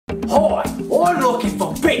Hi, I'm looking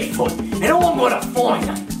for Bigfoot, and I'm gonna find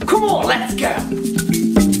him. Come on, let's go.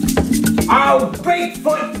 Oh,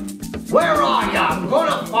 Bigfoot, where are ya? I'm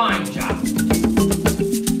gonna find ya.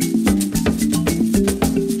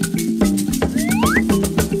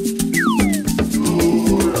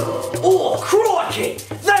 Oh, crikey,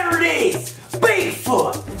 there it is,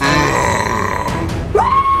 Bigfoot.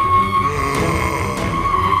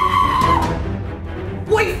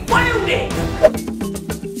 We found it!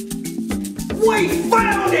 We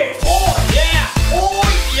found it! Oh yeah! Oh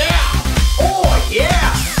yeah! Oh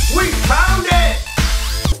yeah! We found it!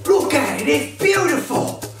 Look at it, it's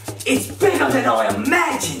beautiful! It's bigger than I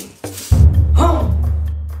imagined! Huh?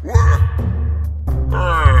 Hey,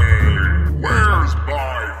 where's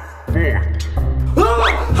my foot?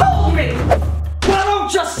 Oh, hold me! Well,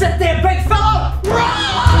 don't just sit there, big fella!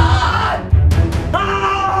 Run!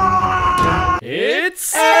 Ah!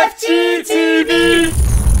 It's FGTEEV!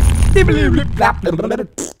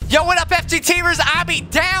 Yo, what up, FGTeevers? I be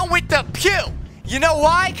down with the pew. You know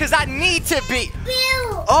why? Because I need to be.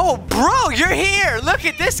 Oh, bro, you're here. Look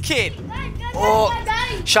at this kid. Oh,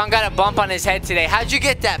 Shawn got a bump on his head today. How'd you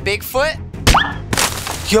get that, Bigfoot?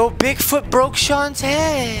 Yo, Bigfoot broke Shawn's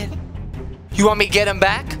head. You want me to get him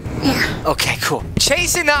back? Yeah. Okay, cool.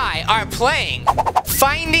 Chase and I are playing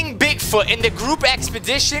Finding Bigfoot in the group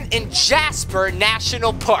expedition in Jasper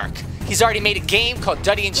National Park. He's already made a game called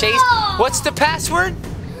Duddy and Chase. No. What's the password?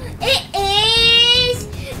 It is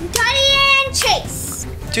Duddy and Chase.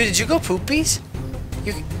 Dude, did you go poopies?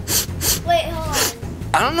 You... Wait, hold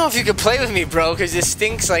on. I don't know if you could play with me, bro, because it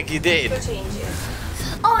stinks like you did.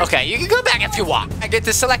 Okay, you can go back if you want. I get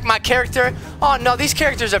to select my character. Oh, no, these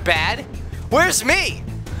characters are bad. Where's me?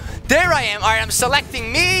 There I am. All right, I'm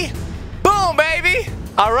selecting me. Boom, baby.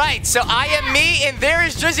 All right, so I am me, and there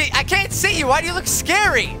is Drizzy. I can't see you. Why do you look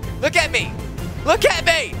scary? Look at me. Look at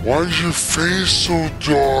me. Why is your face so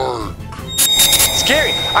dark?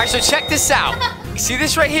 Scary. All right, so check this out. You see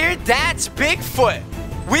this right here? That's Bigfoot.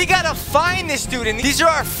 We gotta find this dude, and these are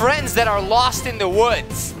our friends that are lost in the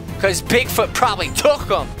woods. Because Bigfoot probably took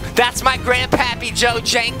them. That's my grandpappy Joe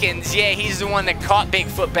Jenkins. Yeah, he's the one that caught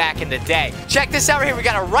Bigfoot back in the day. Check this out right here. We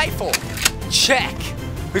got a rifle. Check.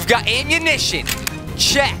 We've got ammunition.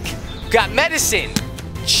 Check. Got medicine.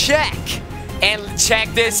 Check. And check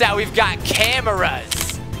this out. We've got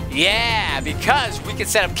cameras. Yeah, because we can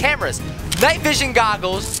set up cameras. Night vision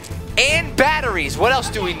goggles and batteries. What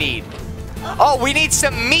else do we need? Oh, we need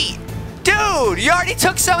some meat. Dude, you already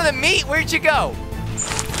took some of the meat. Where'd you go?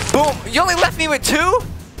 Boom. You only left me with 2?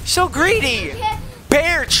 So greedy.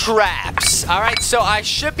 Bear traps. All right, so I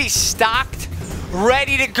should be stocked,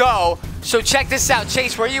 ready to go. So check this out.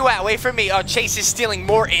 Chase, where you at? Wait for me. Oh, Chase is stealing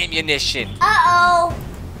more ammunition. Uh-oh.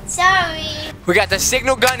 Sorry. We got the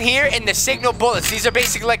signal gun here and the signal bullets. These are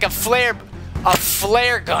basically like a flare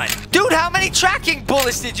gun. Dude, how many tracking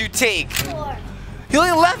bullets did you take? 4. You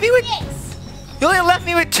only left me with 6. You only left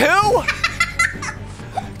me with 2?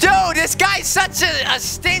 Dude, this guy's such a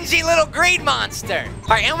stingy little green monster. All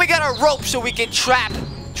right, and we got our rope so we can trap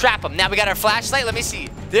him. Now we got our flashlight. Let me see.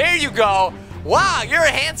 There you go. Wow, you're a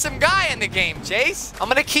handsome guy in the game, Chase. I'm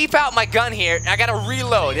gonna keep out my gun here. I gotta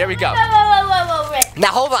reload. There we go. Whoa.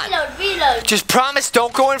 Now hold on. Reload. Just promise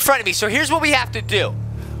don't go in front of me. So here's what we have to do.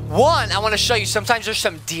 One, I want to show you. Sometimes there's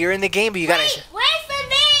some deer in the game, but you gotta. Wait for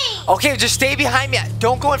me. Okay, just stay behind me.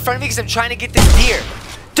 Don't go in front of me because I'm trying to get the deer.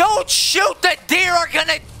 Don't shoot! The deer are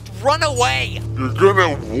gonna run away. You're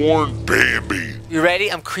gonna warn baby. You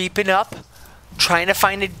ready? I'm creeping up, trying to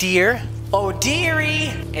find a deer. Oh,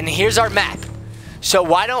 dearie! And here's our map. So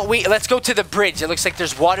why don't let's go to the bridge. It looks like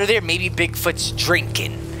there's water there. Maybe Bigfoot's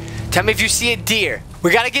drinking. Tell me if you see a deer.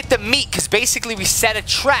 We gotta get the meat because basically we set a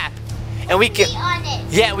trap and we can. Meat on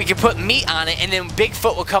it. Yeah, we can put meat on it and then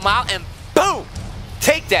Bigfoot will come out and boom!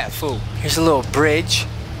 Take that fool. Here's a little bridge.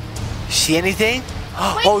 See anything?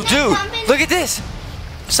 Oh, dude, look at this.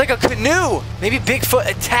 It's like a canoe. Maybe Bigfoot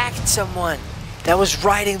attacked someone that was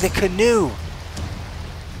riding the canoe.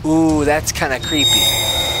 Ooh, that's kind of creepy.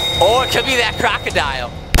 Oh, it could be that crocodile.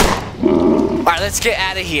 All right, let's get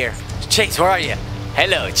out of here. Chase, where are you?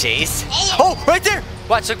 Hello, Chase. Oh, right there.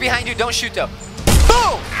 Watch, look behind you. Don't shoot, though.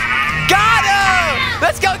 Boom! Got him!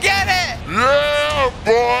 Let's go get it! Yeah,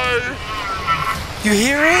 boy! You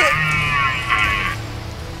hear it?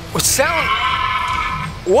 What sound?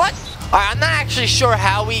 What? All right, I'm not actually sure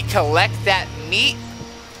how we collect that meat.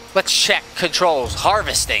 Let's check controls.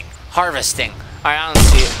 Harvesting. All right, I don't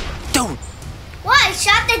see it. Dude. What? I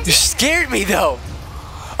shot the deer. You scared me, though.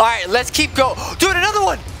 All right, let's keep going. Dude, another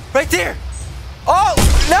one. Right there. Oh,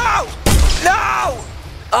 no. No.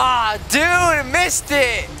 Ah, dude, I missed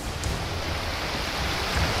it.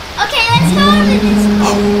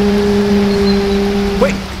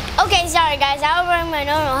 Wait. Okay, sorry guys. I was wearing my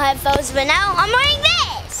normal headphones, but now I'm wearing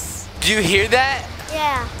this. Do you hear that?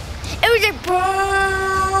 Yeah. It was like boom.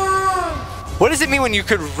 What does it mean when you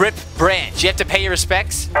could rip Branch? You have to pay your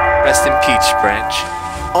respects? Rest in peace, Branch.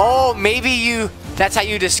 Oh, maybe that's how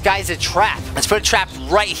you disguise a trap. Let's put a trap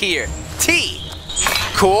right here. T.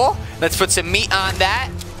 Cool. Let's put some meat on that.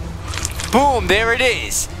 Boom, there it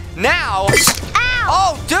is. Now. Ow!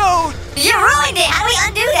 Oh, dude. You ruined it. How do we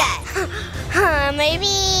undo that? Maybe.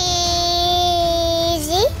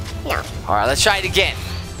 See? No. All right, let's try it again.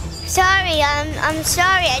 Sorry, I'm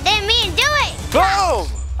sorry. I didn't mean to do it. Boom.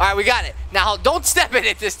 All right, we got it. Now, don't step in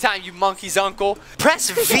it this time, you monkey's uncle. Press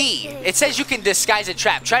V. It says you can disguise a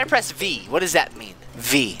trap. Try to press V. What does that mean?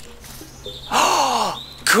 V. Oh,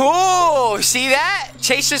 cool. See that?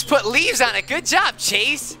 Chase just put leaves on it. Good job,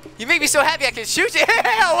 Chase. You make me so happy I can shoot you.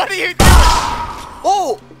 What are you doing?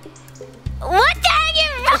 Oh. What the heck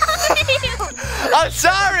is wrong with you? I'm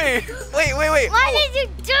sorry. Wait. Why did you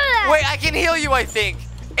do that? Wait, I can heal you, I think.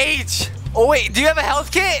 H. Oh, wait. Do you have a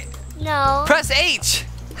health kit? No. Press H.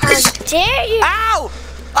 How dare you? Ow!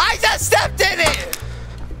 I just stepped in it!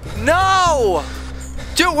 No!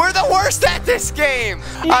 Dude, we're the worst at this game!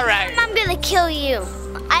 Alright. I'm gonna kill you.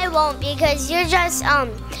 I won't because you're just,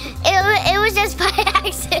 it was just by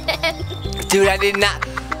accident. Dude, I did not.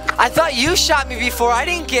 I thought you shot me before. I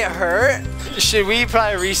didn't get hurt. Should we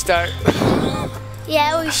probably restart?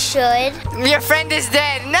 Yeah, we should. Your friend is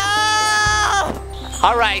dead. No!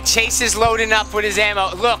 Alright, Chase is loading up with his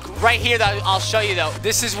ammo. Look, right here, though, I'll show you, though.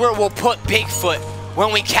 This is where we'll put Bigfoot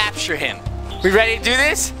when we capture him. We ready to do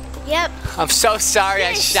this? Yep. I'm so sorry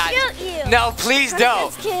I shot shoot you. No, please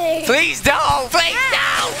don't. just kidding. Please don't. Please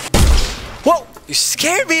don't. Whoa, you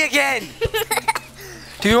scared me again.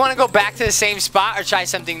 Do you want to go back to the same spot or try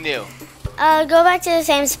something new? Go back to the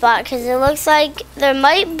same spot because it looks like there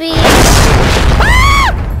might be.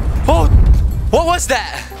 Whoa, what was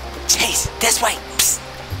that? Chase, this way. Psst.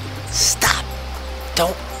 Stop.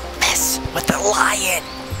 Don't mess with the lion.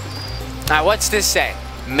 All right, what's this say?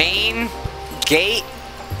 Main gate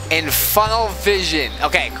and funnel vision.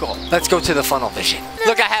 Okay, cool. Let's go to the funnel vision.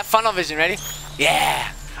 Look, I have funnel vision. Ready?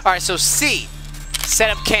 Yeah. All right, so C, set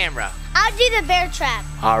up camera. I'll do the bear trap.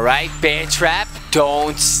 All right, bear trap.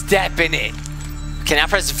 Don't step in it. Okay, now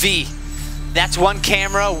press V. That's one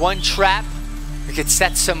camera, one trap. We could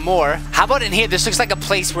set some more. How about in here? This looks like a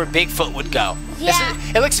place where Bigfoot would go. Yeah.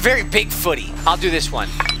 It looks very Bigfooty. I'll do this one.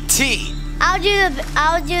 T. I'll do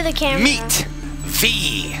the camera. Meat.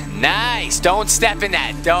 V. Nice. Don't step in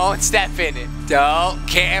that. Don't step in it. Don't.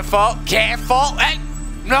 Careful. Careful. Hey.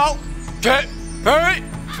 No. Good. Hurry.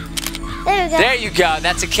 There we go. There you go.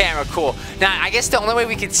 That's a camera. Cool. Now, I guess the only way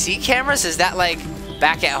we can see cameras is that, like,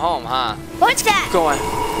 back at home, huh? What's that? Go on.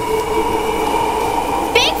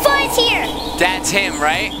 Bigfoot's here. That's him,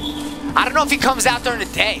 right? I don't know if he comes out during the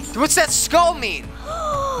day. What's that skull mean?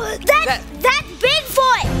 That's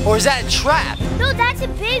Bigfoot. Or is that a trap? No, that's a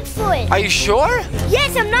Bigfoot. Are you sure?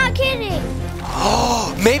 Yes, I'm not kidding.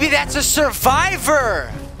 Oh, maybe that's a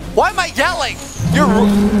survivor. Why am I yelling?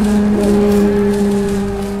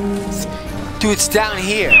 Dude, it's down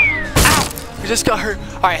here. Ow! I just got hurt.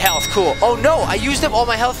 All right, health, cool. Oh no, I used up all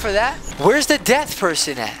my health for that? Where's the death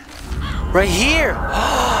person at? Right here.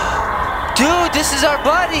 Dude, this is our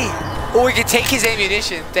buddy. Oh, we can take his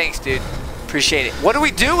ammunition. Thanks, dude. Appreciate it. What do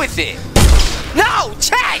we do with it? No,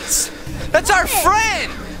 Chase! That's our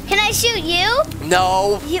friend! Can I shoot you?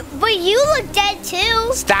 No. But you look dead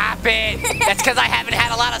too. Stop it. That's because I haven't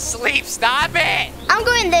had a lot of sleep. Stop it. I'm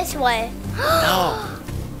going this way. No.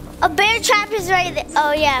 A bear trap is right there.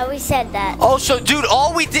 Oh yeah, we said that. Oh, so dude,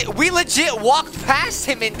 all we did, we legit walked past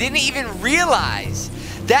him and didn't even realize.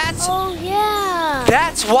 Oh yeah.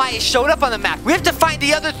 That's why it showed up on the map. We have to find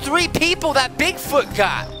the other 3 people that Bigfoot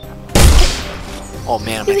got. Oh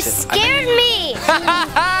man, You scared me.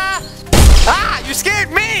 Ah, you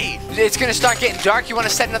scared me. It's gonna start getting dark. You want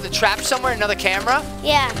to set another trap somewhere, another camera?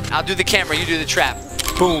 Yeah. I'll do the camera, you do the trap.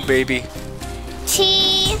 Boom, baby.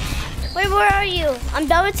 T. Wait, where are you? I'm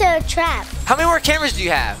done with the trap. How many more cameras do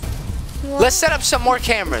you have? What? Let's set up some more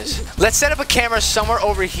cameras. Let's set up a camera somewhere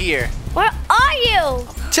over here. Where are you?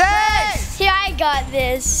 Chase! Here, I got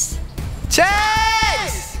this.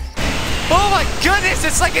 Chase! Oh my goodness,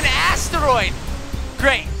 it's like an asteroid.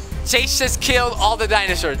 Great. Chase just killed all the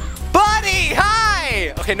dinosaurs. Buddy,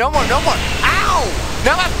 hi! Okay, no more, no more. Ow!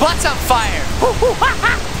 Now my butt's on fire.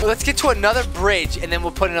 Well, let's get to another bridge and then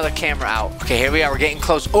we'll put another camera out. Okay, here we are, we're getting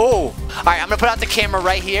close. Oh! All right, I'm gonna put out the camera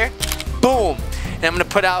right here. Boom. And I'm gonna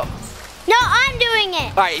put out... No, I'm doing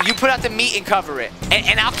it. All right, you put out the meat and cover it.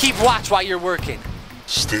 And I'll keep watch while you're working.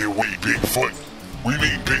 Stay away, Bigfoot. We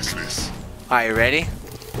mean business. All right, you ready?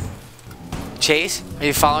 Chase, are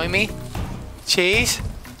you following me? Chase?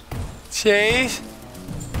 Chase?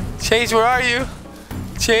 Chase, where are you?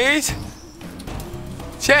 Chase?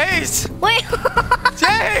 Chase! Wait.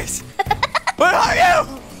 Chase! Where are you?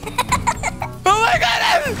 Oh my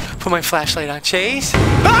god! Put my flashlight on. Chase?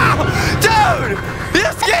 Oh! Dude! You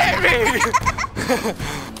scared me!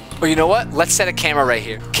 Well, you know what? Let's set a camera right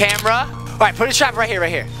here. Camera. All right, put a trap right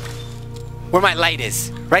here. Where my light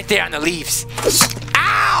is. Right there on the leaves.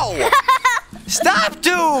 Ow! Stop,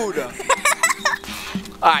 dude!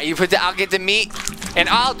 All right, you put the. I'll get the meat, and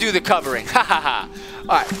I'll do the covering. Ha ha ha!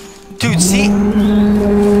 All right, dude. See?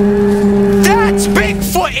 That's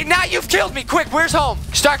Bigfoot, and now you've killed me. Quick, where's home?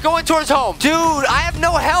 Start going towards home, dude. I have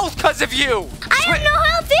no health because of you. I have no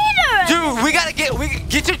health either. Dude, we gotta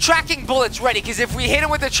get your tracking bullets ready, because if we hit him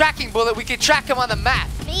with a tracking bullet, we can track him on the map.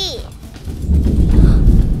 Me.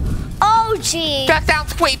 Oh, gee. That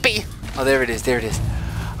sounds creepy. Oh, there it is. There it is.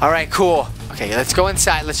 All right, cool. Okay, let's go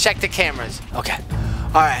inside. Let's check the cameras. Okay.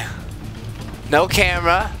 All right. No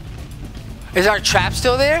camera. Is our trap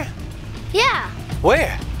still there? Yeah.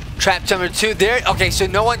 Where? Trap number 2 there. Okay, so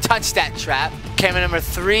no one touched that trap. Camera number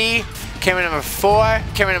 3. Camera number 4.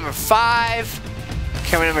 Camera number 5.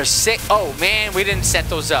 Camera number 6. Oh, man, we didn't set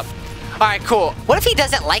those up. All right, cool. What if he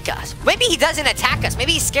doesn't like us? Maybe he doesn't attack us.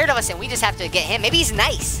 Maybe he's scared of us and we just have to get him. Maybe he's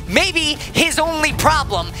nice. Maybe his only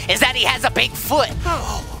problem is that he has a big foot.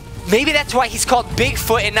 Maybe that's why he's called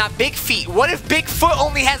Bigfoot and not Big Feet. What if Bigfoot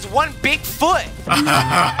only has one big foot?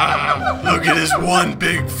 Look at his one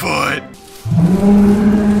big foot.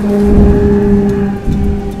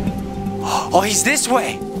 Oh, he's this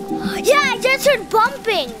way. Yeah, I just heard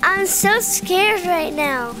bumping. I'm so scared right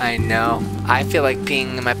now. I know. I feel like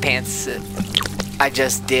peeing in my pants. I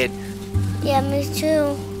just did. Yeah, me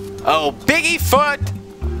too. Oh, Biggie Foot.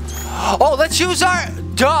 Oh, let's use our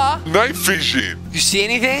Night vision. You see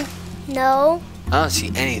anything? No. I don't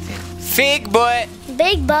see anything. Fig butt.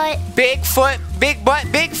 Big butt. Big foot. Big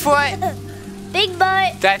butt. Big foot. Big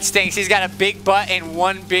butt. That stinks. He's got a big butt and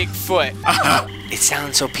one big foot. It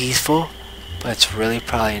sounds so peaceful, but it's really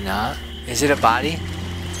probably not. Is it a body?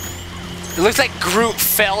 It looks like Groot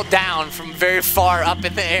fell down from very far up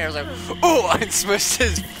in the air. Like, oh, and smushed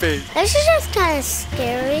his face. This is just kind of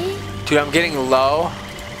scary. Dude, I'm getting low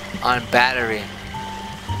on battery.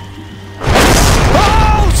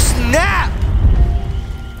 Oh, snap!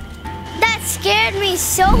 That scared me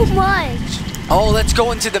so much. Oh, let's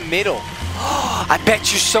go into the middle. I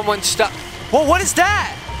bet you someone stuck. Whoa, what is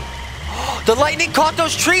that? The lightning caught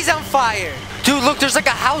those trees on fire. Dude, look, there's like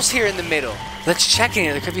a house here in the middle. Let's check in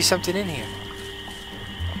here. There could be something in here.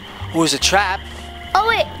 Oh, there's a trap. Oh,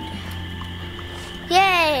 wait.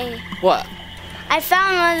 Yay. What? I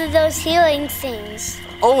found one of those healing things.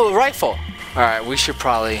 Oh, a rifle. All right, we should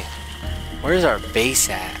probably... Where's our base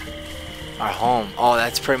at? Our home. Oh,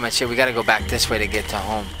 that's pretty much it. We got to go back this way to get to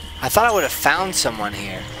home. I thought I would have found someone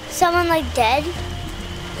here. Someone like dead?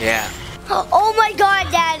 Yeah. Oh my god,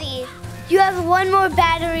 Daddy. You have one more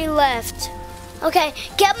battery left. Okay,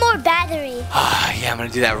 get more battery. Yeah, I'm gonna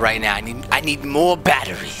do that right now. I need more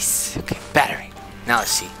batteries. Okay, battery. Now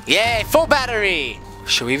let's see. Yay, full battery.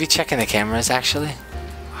 Should we be checking the cameras actually?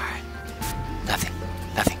 All right. Nothing.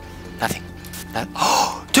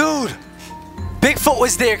 Oh, dude! Bigfoot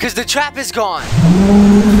was there because the trap is gone.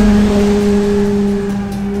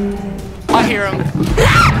 I hear him.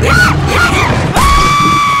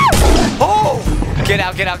 Oh! Get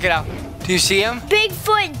out. Do you see him?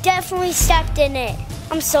 Bigfoot definitely stepped in it.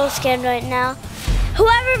 I'm so scared right now.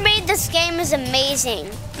 Whoever made this game is amazing.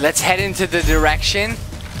 Let's head into the direction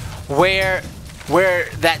where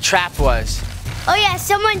that trap was. Oh yeah,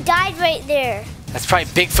 someone died right there. That's probably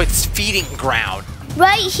Bigfoot's feeding ground.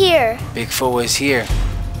 Right here. Bigfoot was here.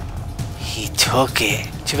 He took it.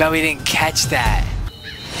 Too bad we didn't catch that.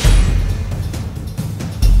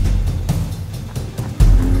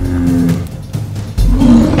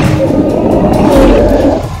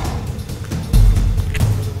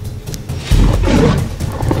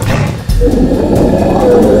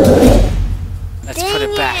 Let's put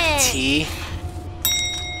it back, T.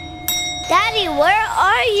 Daddy, where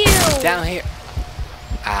are you? Down here.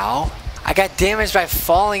 Ow. I got damaged by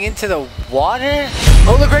falling into the water.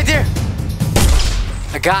 Oh, look right there.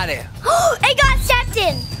 I got it. It got stepped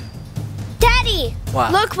in. Daddy,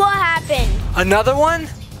 What? look what happened. Another one?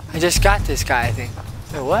 I just got this guy, I think.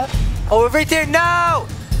 Wait, what? Oh, right there. No!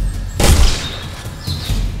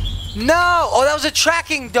 No! Oh, that was a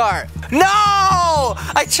tracking dart. No!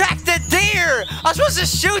 I tracked the deer. I was supposed to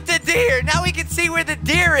shoot the deer. Now we can see where the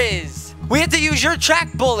deer is. We have to use your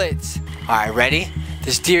track bullets. All right, ready?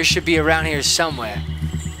 This deer should be around here somewhere.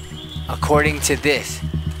 According to this.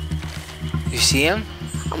 You see him?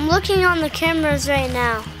 I'm looking on the cameras right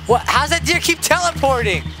now. What? How's that deer keep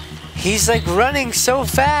teleporting? He's like running so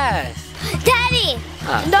fast. Daddy!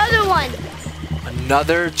 Another one!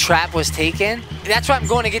 Another trap was taken? That's why I'm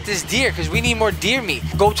going to get this deer, because we need more deer meat.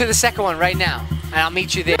 Go to the second one right now, and I'll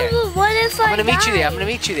meet you there. No, what if I'm gonna meet you there. I'm gonna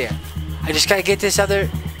meet you there. I just gotta get this other.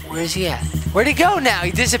 Where is he at? Where'd he go now?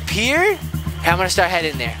 He disappeared? Okay, I'm gonna start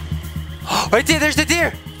heading there. Right there, there's the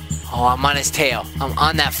deer. Oh, I'm on his tail. I'm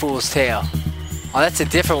on that fool's tail. Oh, that's a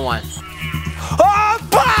different one. Oh,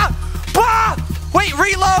 bah! Bah! Wait,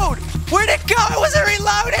 reload! Where'd it go? It wasn't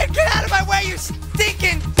reloaded! Get out of my way, you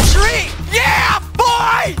stinking tree! Yeah,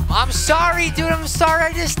 boy! I'm sorry, dude. I'm sorry.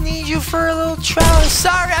 I just need you for a little trial. I'm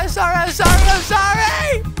sorry. I'm sorry. I'm sorry. I'm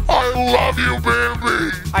sorry. I love you,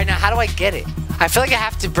 baby. All right, now how do I get it? I feel like I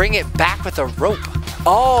have to bring it back with a rope.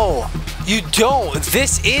 Oh, you don't.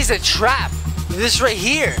 This is a trap. This right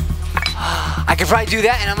here. I could probably do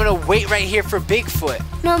that, and I'm gonna wait right here for Bigfoot.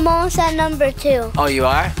 No, I'm almost at number 2. Oh, you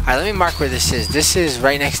are? All right, let me mark where this is. This is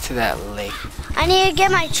right next to that lake. I need to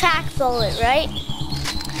get my track bullet, right?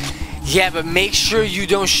 Yeah, but make sure you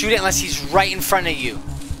don't shoot it unless he's right in front of you.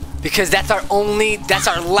 Because that's our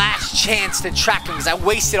last chance to track him, because I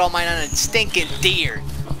wasted all mine on a stinking deer.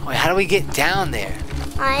 Wait, how do we get down there?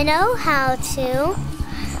 I know how to.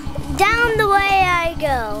 Down the way I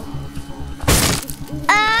go.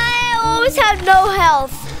 I almost have no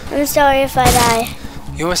health. I'm sorry if I die.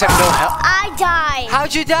 You almost have no health? I died.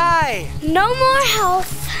 How'd you die? No more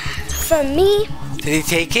health from me. Did he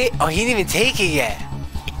take it? Oh, he didn't even take it yet.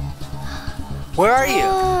 Where are you?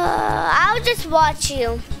 I'll just watch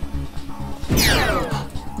you.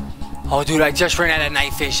 Oh, dude, I just ran out of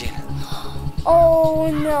night vision. Oh,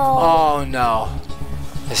 no. Oh, no.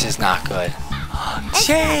 This is not good.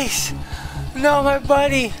 Chase! No, my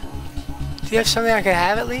buddy. Do you have something I can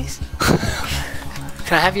have at least?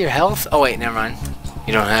 Can I have your health? Oh, wait, never mind.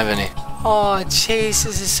 You don't have any. Oh, Chase,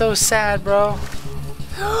 this is so sad, bro.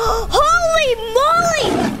 Holy moly!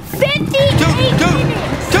 58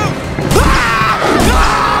 minutes! Dude!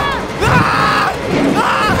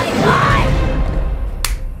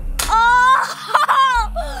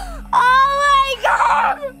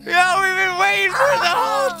 Yeah, we've been waiting for the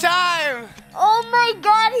whole time. Oh my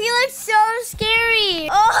god, he looks so scary.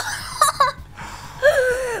 Oh.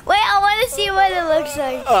 Wait, I want to see what it looks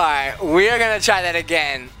like. All right, we are gonna try that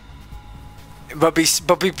again, but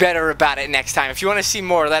be better about it next time. If you want to see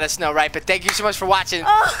more, let us know, right? But thank you so much for watching.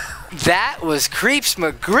 That was Creeps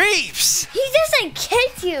McGreeps. He just like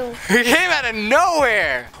kicked you. He came out of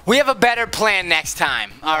nowhere. We have a better plan next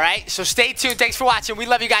time, all right? So stay tuned. Thanks for watching. We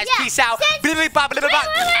love you guys. Peace out. Wait.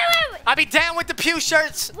 I'll be down with the Pew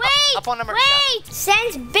shirts. Up on number wait.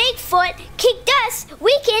 Since Bigfoot kicked us,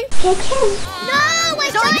 we can kick him. No,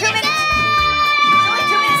 it's only 2 minutes.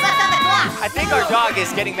 I think our dog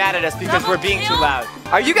is getting mad at us because we're being too loud.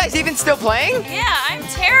 Are you guys even still playing? Yeah, I'm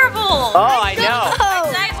terrible. Oh, I know.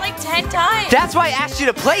 I died like 10 times. That's why I asked you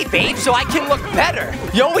to play, babe, so I can look better.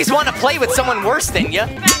 You always want to play with someone worse than you.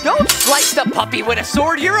 Don't slice the puppy with a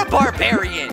sword. You're a barbarian.